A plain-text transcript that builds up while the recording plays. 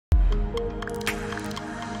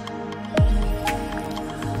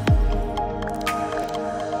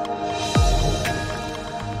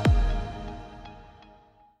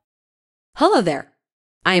Hello there.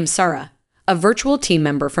 I am Sara, a virtual team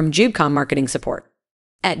member from Gibcom Marketing Support.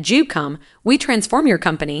 At Gibcom, we transform your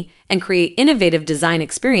company and create innovative design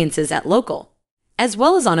experiences at local, as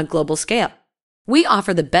well as on a global scale. We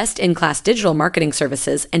offer the best-in-class digital marketing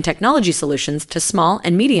services and technology solutions to small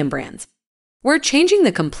and medium brands. We're changing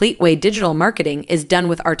the complete way digital marketing is done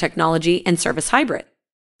with our technology and service hybrid.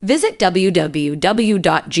 Visit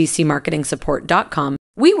www.gcmarketingsupport.com.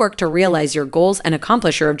 We work to realize your goals and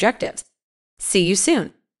accomplish your objectives. See you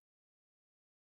soon.